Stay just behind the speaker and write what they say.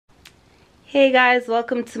Hey guys,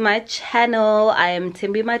 welcome to my channel. I am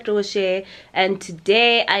Timbi Matoshe and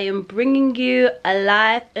today I am bringing you a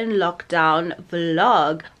life in lockdown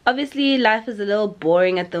vlog. Obviously life is a little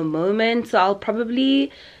boring at the moment, so I'll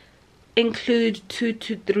probably include 2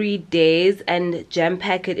 to 3 days and jam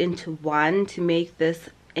pack it into one to make this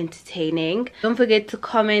entertaining. Don't forget to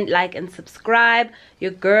comment, like and subscribe.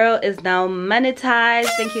 Your girl is now monetized.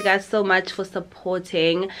 Thank you guys so much for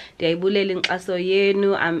supporting.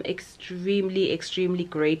 I'm extremely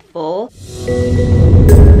grateful.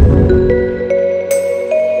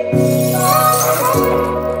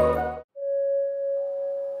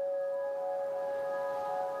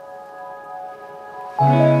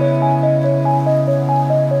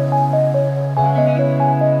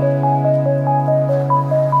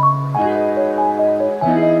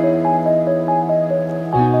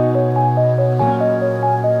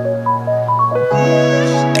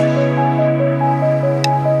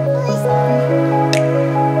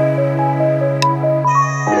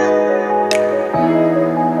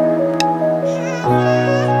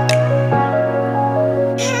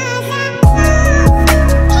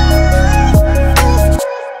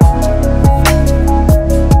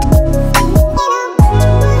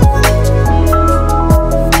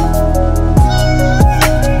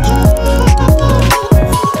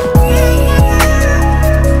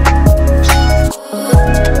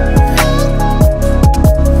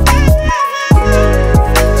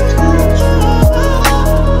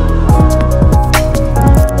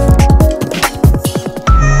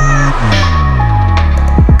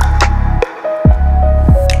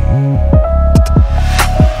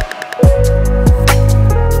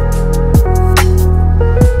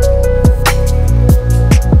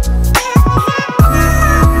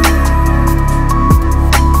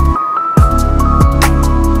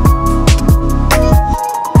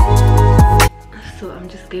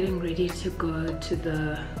 To go to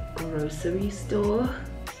the grocery store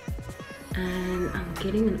and I'm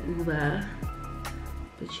getting an Uber,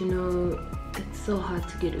 but you know it's so hard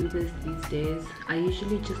to get Ubers these days. I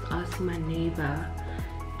usually just ask my neighbor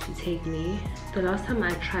to take me. The last time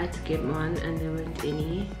I tried to get one and there weren't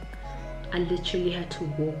any, I literally had to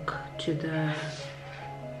walk to the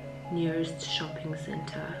nearest shopping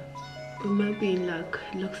center. We might be in luck.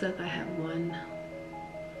 It looks like I have one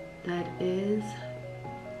that is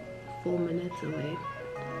 4 minutes away.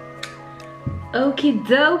 Okie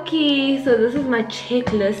dokie, so this is my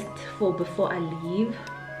checklist for before I leave.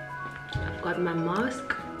 I've got my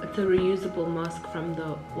mask. It's a reusable mask from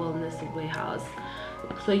the Wellness Warehouse.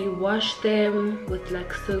 So you wash them with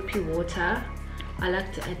like soapy water. I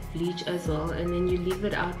like to add bleach as well, and then you leave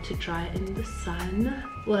it out to dry in the sun.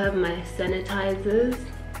 We'll have my sanitizers,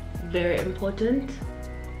 very important.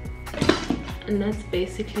 And that's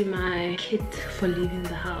basically my kit for leaving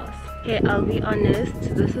the house. Okay, I'll be honest,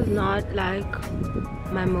 this is not like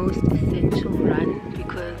my most essential run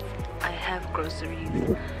because I have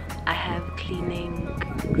groceries, I have cleaning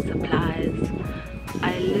supplies.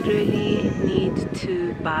 I literally need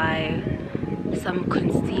to buy some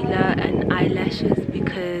concealer and eyelashes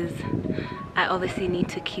because I obviously need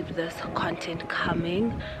to keep this content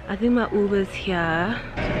coming. I think my Uber's here.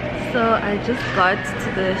 So I just got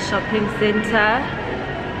to the shopping center.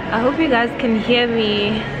 I hope you guys can hear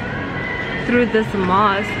me through this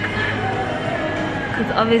mask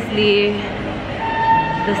because obviously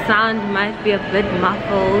the sound might be a bit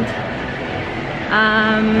muffled.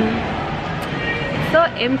 It's so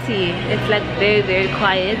empty. It's like very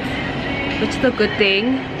quiet, which is a good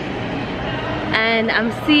thing. And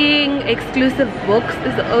I'm seeing exclusive books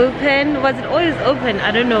is open. Was it always open?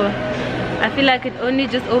 I don't know. I feel like it only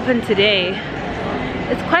just opened today.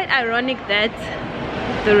 It's quite ironic that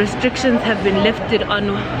the restrictions have been lifted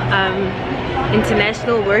on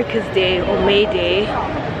International Workers' Day or May Day,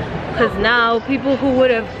 because now people who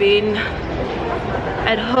would have been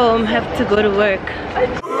at home have to go to work.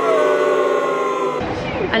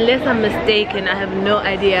 Unless I'm mistaken, I have no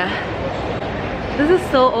idea. This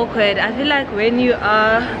is so awkward. I feel like when you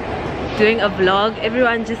are doing a vlog,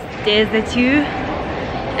 everyone just stares at you,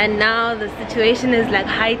 and now the situation is like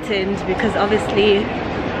heightened because obviously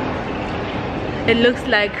it looks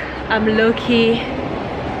like I'm low-key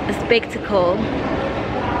a spectacle.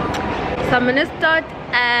 So I'm gonna start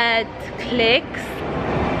at Clicks,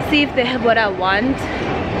 see if they have what I want.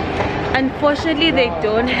 Unfortunately they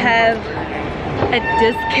don't have a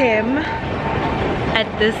discount at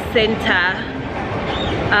this center,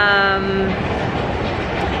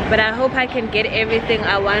 but I hope I can get everything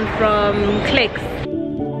I want from Clicks.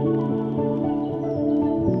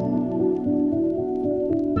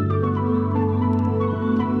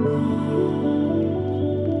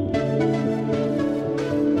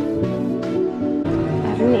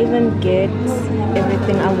 get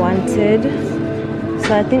everything I wanted,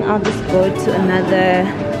 so I think I'll just go to another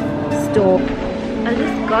store. I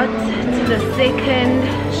just got to the second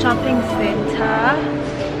shopping center,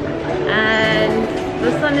 and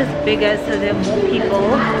this one is bigger, so there are more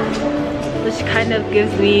people, which kind of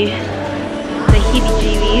gives me the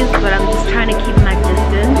heebie-jeebies, but I'm just trying to keep my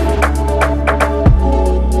distance.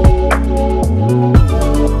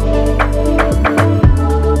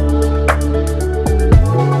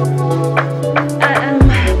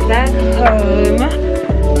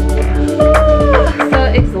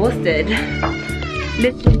 Exhausted,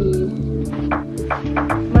 literally.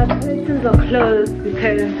 My curtains are closed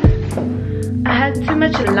because I had too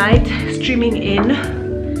much light streaming in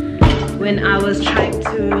when I was trying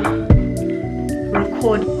to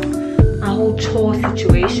record a whole chore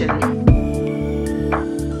situation.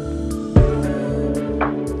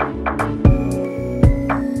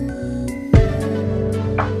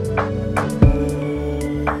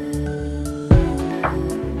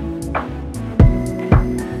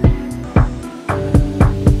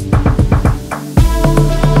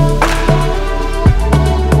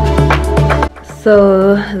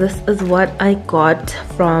 So this is what I got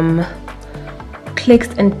from Clicks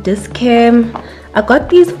and Discam. I got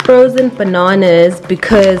these frozen bananas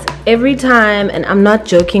because every time, and I'm not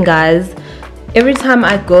joking guys, every time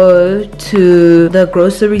I go to the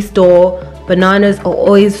grocery store, bananas are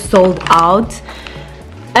always sold out,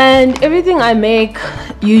 and everything I make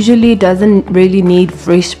usually doesn't really need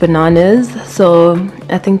fresh bananas, so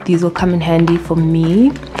I think these will come in handy for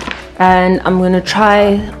me. And I'm gonna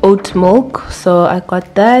try oat milk, so I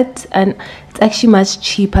got that, and it's actually much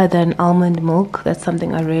cheaper than almond milk. That's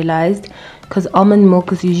something I realized, because almond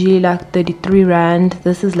milk is usually like 33 rand.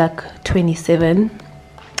 This is like 27.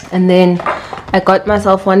 And then I got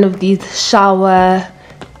myself one of these shower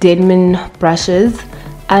Denman brushes.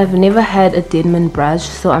 I've never had a Denman brush,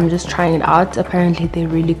 so I'm just trying it out. Apparently they're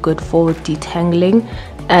really good for detangling,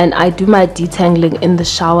 and I do my detangling in the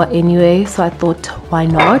shower anyway, so I thought, why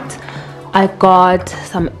not? I got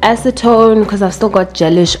some acetone because I've still got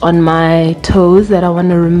gelish on my toes that I want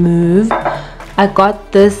to remove. I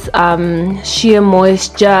got this sheer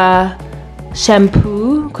moisture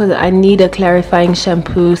shampoo because I need a clarifying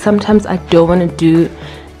shampoo. Sometimes I don't want to do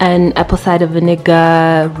an apple cider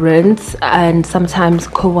vinegar rinse, and sometimes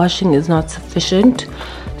co-washing is not sufficient.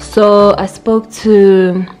 So I spoke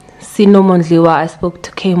to Sino Mondliwa, I spoke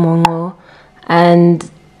to K Mongo, and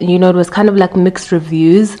you know, it was kind of like mixed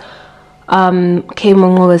reviews. K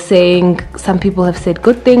Mongo was saying some people have said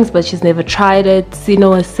good things, but she's never tried it.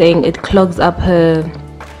 Sino was saying it clogs up her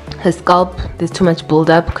scalp. There's too much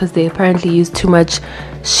buildup because they apparently use too much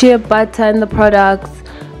shea butter in the products.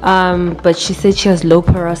 But she said she has low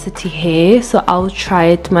porosity hair, so I'll try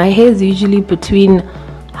it. My hair is usually between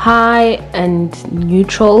high and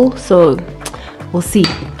neutral, so we'll see.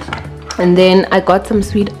 And then I got some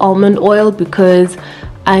sweet almond oil because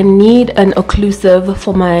I need an occlusive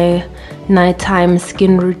for my nighttime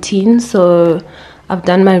skin routine. So I've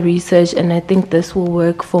done my research and I think this will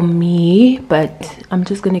work for me, but I'm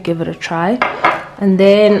just gonna give it a try. And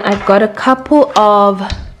then I got a couple of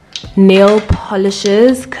nail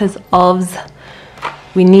polishes because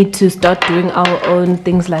we need to start doing our own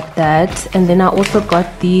things like that. And then I also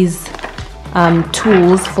got these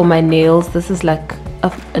tools for my nails. This is like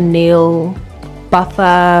a nail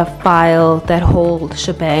buffer, file, that whole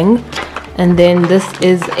shebang. And then this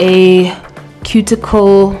is a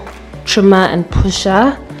cuticle trimmer and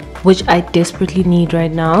pusher, which I desperately need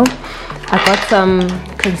right now. I got some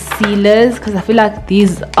concealers because I feel like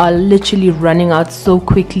these are literally running out so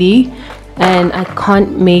quickly, and I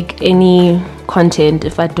can't make any content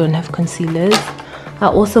if I don't have concealers. I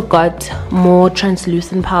also got more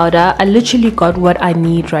translucent powder. I literally got what I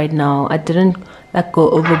need right now. I didn't like go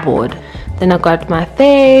overboard. Then I got my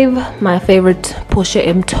favorite Porsche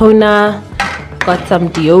M toner, got some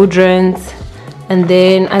deodorants, and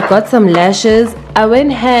then I got some lashes. I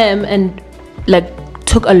went ham and like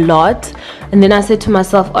took a lot, and then I said to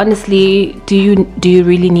myself, honestly, do you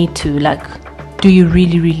really need to? Like, do you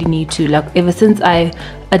really need to? Like, ever since I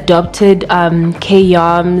adopted K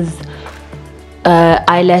Yam's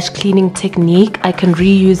eyelash cleaning technique, I can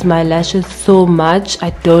reuse my lashes so much. I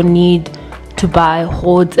don't need to buy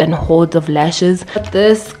hordes and hordes of lashes.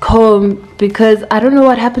 This comb, because I don't know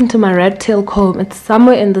what happened to my rat tail comb. It's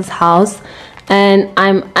somewhere in this house and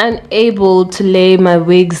I'm unable to lay my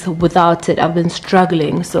wigs without it. I've been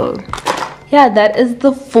struggling. So yeah, that is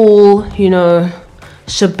the full, you know,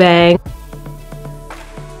 shebang.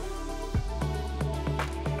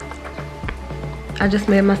 I just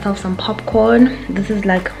made myself some popcorn. This is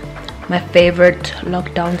like my favorite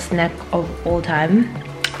lockdown snack of all time.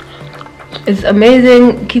 It's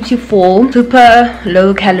amazing, keeps you full, super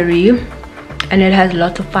low calorie, and it has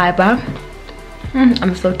lots of fiber.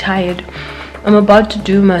 I'm so tired. I'm about to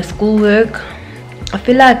do my schoolwork. I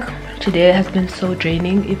feel like today has been so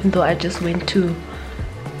draining, even though I just went to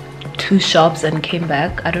 2 shops and came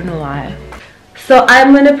back. I don't know why. So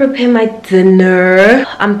I'm gonna prepare my dinner.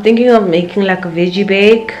 I'm thinking of making like a veggie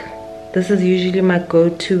bake. This is usually my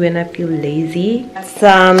go-to when I feel lazy.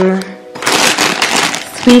 Some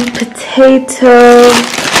sweet potato,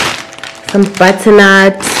 some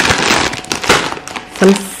butternut,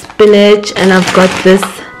 some spinach, and I've got this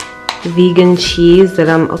vegan cheese that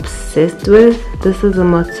I'm obsessed with. This is a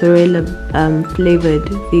mozzarella flavored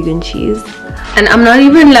vegan cheese, and I'm not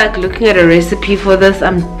even like looking at a recipe for this.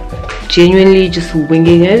 I'm genuinely just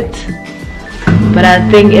winging it, but I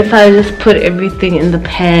think if I just put everything in the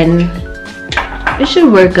pan, it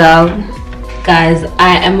should work out. Guys,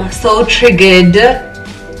 I am so triggered.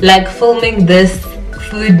 Like, filming this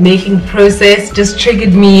food making process just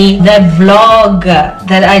triggered me. That vlog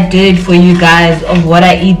that I did for you guys of what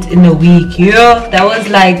I eat in a week, that was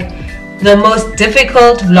like the most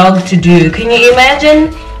difficult vlog to do. Can you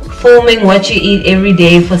imagine filming what you eat every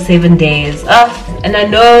day for 7 days? And I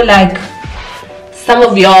know like some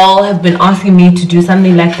of y'all have been asking me to do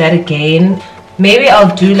something like that again. Maybe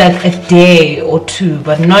I'll do like a day or 2,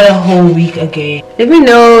 but not a whole week again. Let me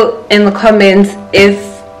know in the comments if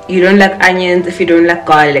you don't like onions, if you don't like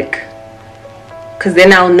garlic, because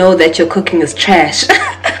then I'll know that your cooking is trash.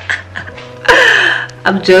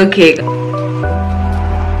 I'm joking.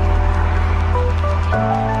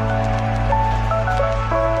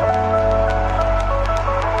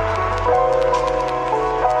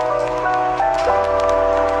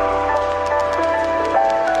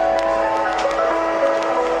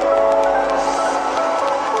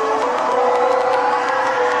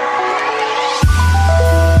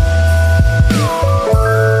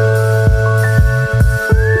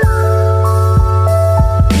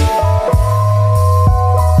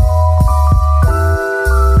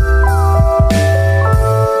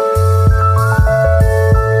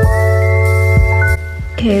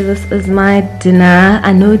 Okay, this is my dinner.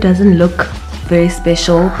 I know it doesn't look very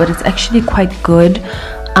special, but it's actually quite good.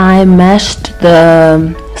 I mashed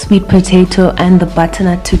the sweet potato and the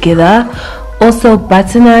butternut together. Also,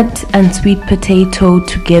 butternut and sweet potato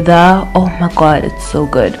together, oh my god, it's so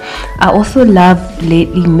good. I also love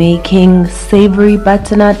lately making savory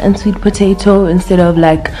butternut and sweet potato instead of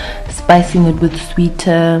like spicing it with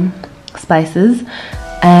sweeter spices,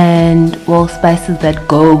 and well, spices that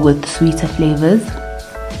go with sweeter flavors.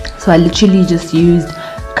 So I literally just used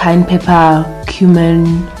cayenne pepper,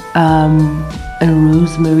 cumin, and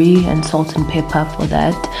rosemary and salt and pepper for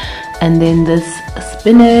that. And then this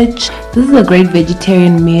spinach. This is a great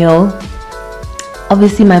vegetarian meal.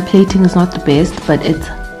 Obviously my plating is not the best, but it's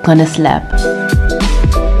gonna slap.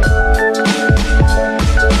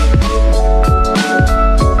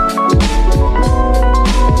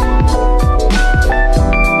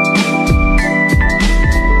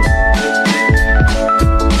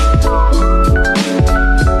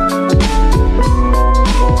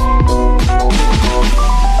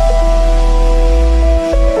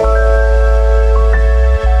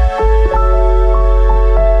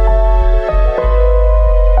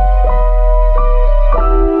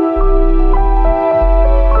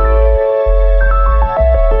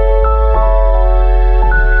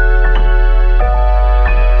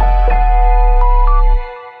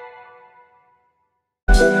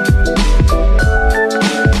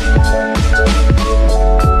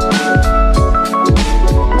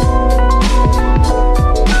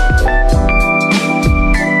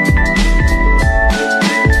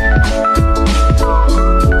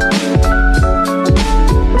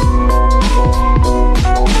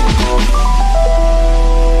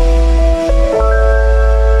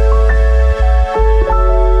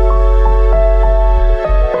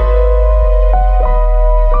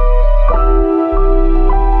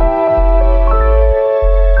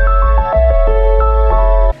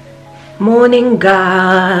 Morning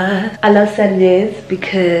guys. I love Saturdays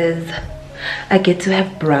because I get to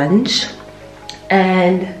have brunch,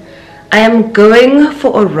 and I am going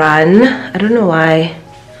for a run. I don't know why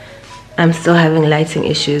I'm still having lighting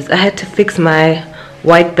issues. I had to fix my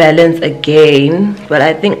white balance again, but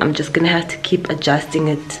I think I'm just gonna have to keep adjusting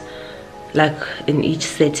it like in each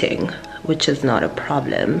setting, which is not a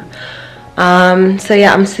problem. So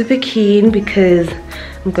yeah, I'm super keen because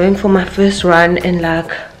I'm going for my first run in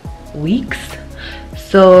like weeks,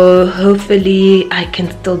 so hopefully I can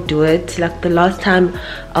still do it. Like the last time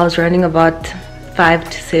I was running about 5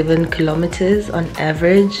 to 7 kilometers on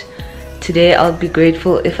average. Today I'll be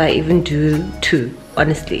grateful if I even do 2,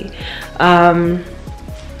 honestly.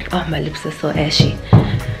 Oh, my lips are so ashy.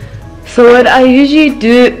 So what I usually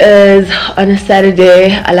do is on a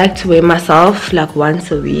Saturday I like to weigh myself like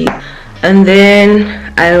once a week, and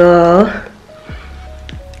then I will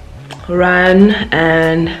run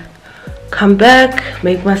and come back,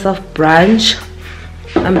 make myself brunch.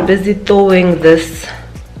 I'm busy thawing this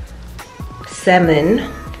salmon.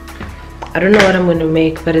 I don't know what I'm gonna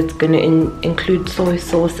make, but it's gonna include soy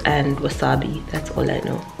sauce and wasabi. That's all I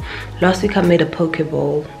know. Last week I made a poke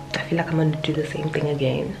bowl. I feel like I'm gonna do the same thing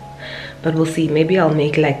again, but we'll see. Maybe I'll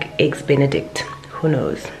make like eggs benedict, who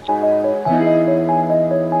knows.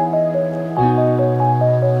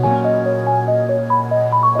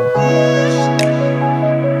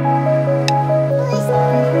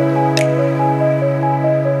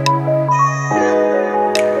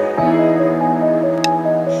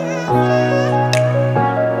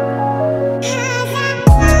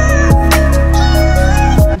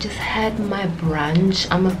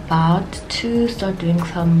 I'm about to start doing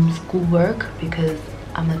some schoolwork because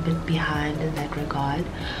I'm a bit behind in that regard,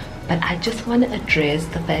 but I just want to address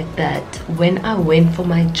the fact that when I went for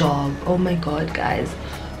my jog, oh my god guys,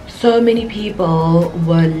 so many people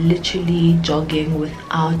were literally jogging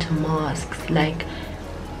without masks. Like,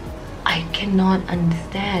 I cannot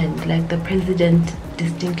understand. Like, the president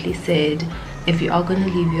distinctly said, if you are going to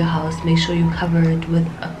leave your house, make sure you cover it with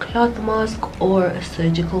a cloth mask or a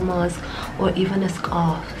surgical mask or even a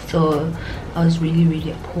scarf. So I was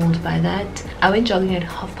really appalled by that. I went jogging at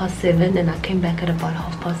 7:30 and I came back at about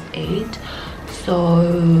 8:30.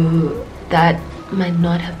 So that might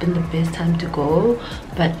not have been the best time to go,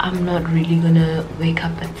 but I'm not really gonna wake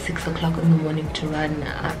up at 6 o'clock in the morning to run.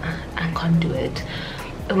 I can't do it.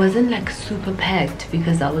 It wasn't like super packed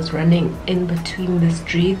because I was running in between the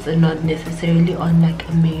streets and not necessarily on like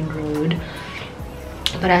a main road,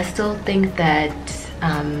 but I still think that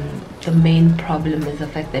the main problem is the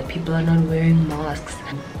fact that people are not wearing masks.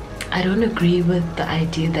 I don't agree with the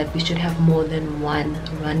idea that we should have more than one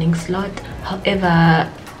running slot. However,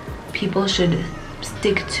 people should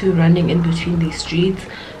stick to running in between these streets.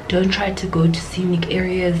 Don't try to go to scenic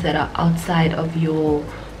areas that are outside of your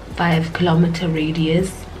 5-kilometer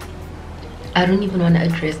radius. I don't even want to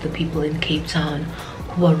address the people in Cape Town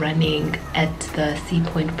who are running at the Sea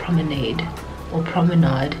Point Promenade or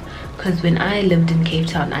Promenade, because when I lived in Cape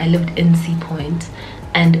Town, I lived in Sea Point,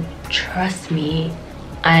 and trust me,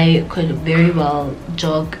 I could very well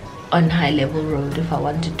jog on High Level Road if I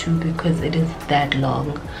wanted to, because it is that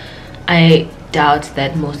long. I doubt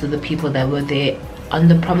that most of the people that were there on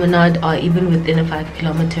the promenade or even within a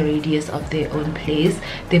 5-kilometer radius of their own place.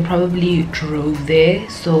 They probably drove there.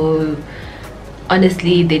 So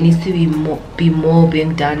honestly, there needs to be more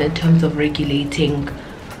being done in terms of regulating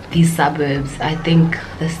these suburbs. I think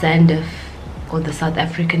the SANDF, or the South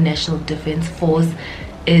African National Defence Force,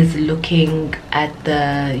 is looking at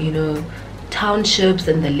the, you know, townships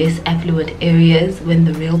and the less affluent areas, when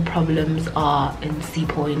the real problems are in Sea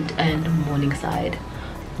Point and Morningside.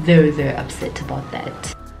 Very upset about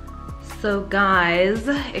that. So guys,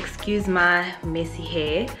 excuse my messy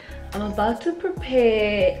hair. I'm about to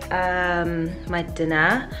prepare my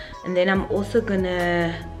dinner, and then I'm also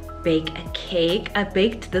gonna bake a cake. I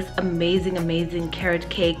baked this amazing carrot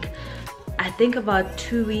cake I think about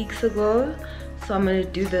 2 weeks ago, so I'm gonna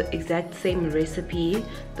do the exact same recipe.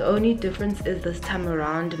 The only difference is this time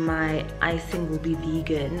around my icing will be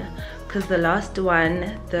vegan, because the last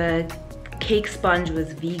one, the cake sponge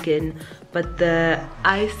was vegan but the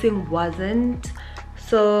icing wasn't.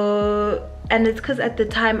 So, and it's because at the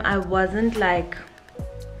time I wasn't like,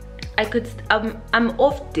 I'm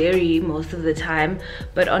off dairy most of the time,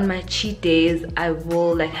 but on my cheat days I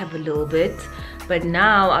will like have a little bit. But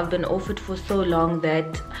now I've been off it for so long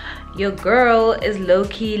that your girl is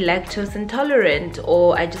low-key lactose intolerant,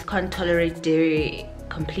 or I just can't tolerate dairy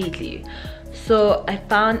completely. So I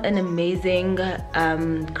found an amazing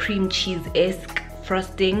cream cheese-esque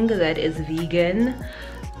frosting that is vegan,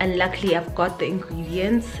 and luckily I've got the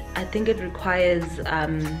ingredients. I think it requires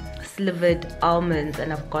slivered almonds,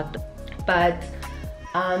 and I've got them. But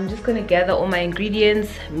I'm just gonna gather all my ingredients,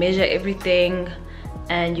 measure everything,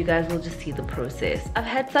 and you guys will just see the process. I've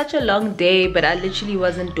had such a long day, but I literally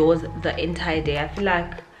was indoors the entire day. I feel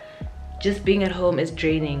like just being at home is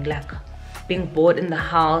draining, like being bored in the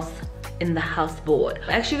house bored.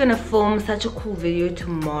 I'm actually gonna film such a cool video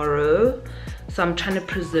tomorrow, so I'm trying to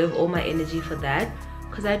preserve all my energy for that,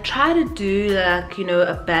 because I try to do like, you know,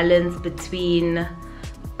 a balance between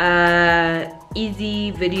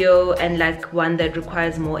easy video and like one that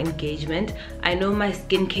requires more engagement. I know my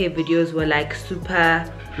skincare videos were like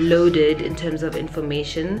super loaded in terms of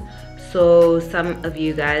information, so some of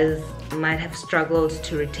you guys might have struggled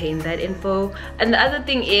to retain that info. And the other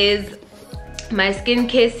thing is, my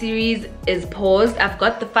skincare series is paused. I've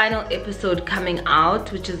got the final episode coming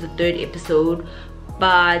out, which is the 3rd episode,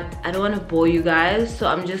 but I don't want to bore you guys, so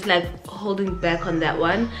I'm just like holding back on that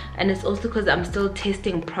one. And it's also because I'm still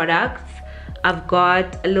testing products. I've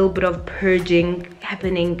got a little bit of purging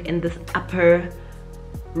happening in this upper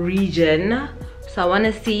region, so I want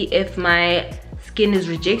to see if my skin is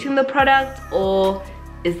rejecting the product, or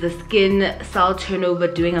is the skin cell turnover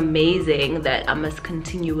doing amazing that I must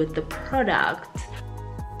continue with the product.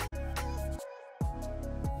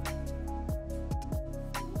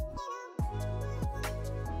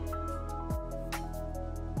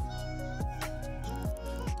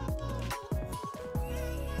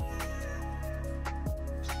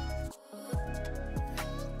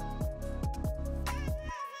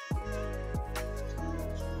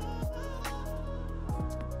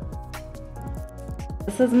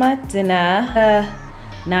 This is my dinner,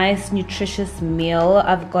 a nice nutritious meal.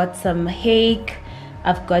 I've got some hake,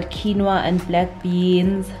 I've got quinoa and black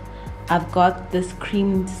beans, I've got this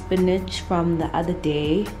creamed spinach from the other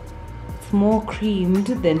day. It's more creamed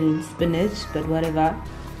than spinach, but whatever.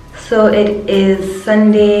 So it is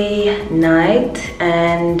Sunday night,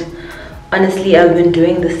 and honestly I've been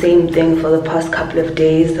doing the same thing for the past couple of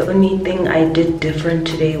days. The only thing I did different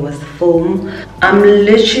today was film. I'm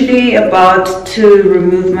literally about to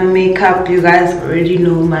remove my makeup. You guys already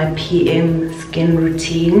know my PM skin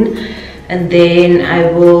routine, and then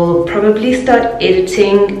I will probably start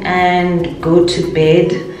editing and go to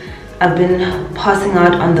bed. I've been passing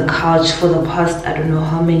out on the couch for the past I don't know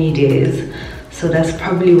how many days, so that's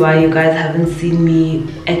probably why you guys haven't seen me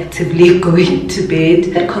actively going to bed.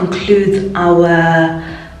 That concludes our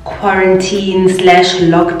quarantine /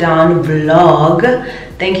 lockdown vlog.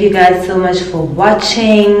 Thank you guys so much for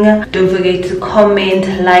watching. Don't forget to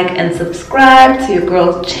comment, like, and subscribe to your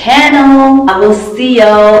girl's channel. I will see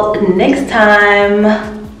y'all next time.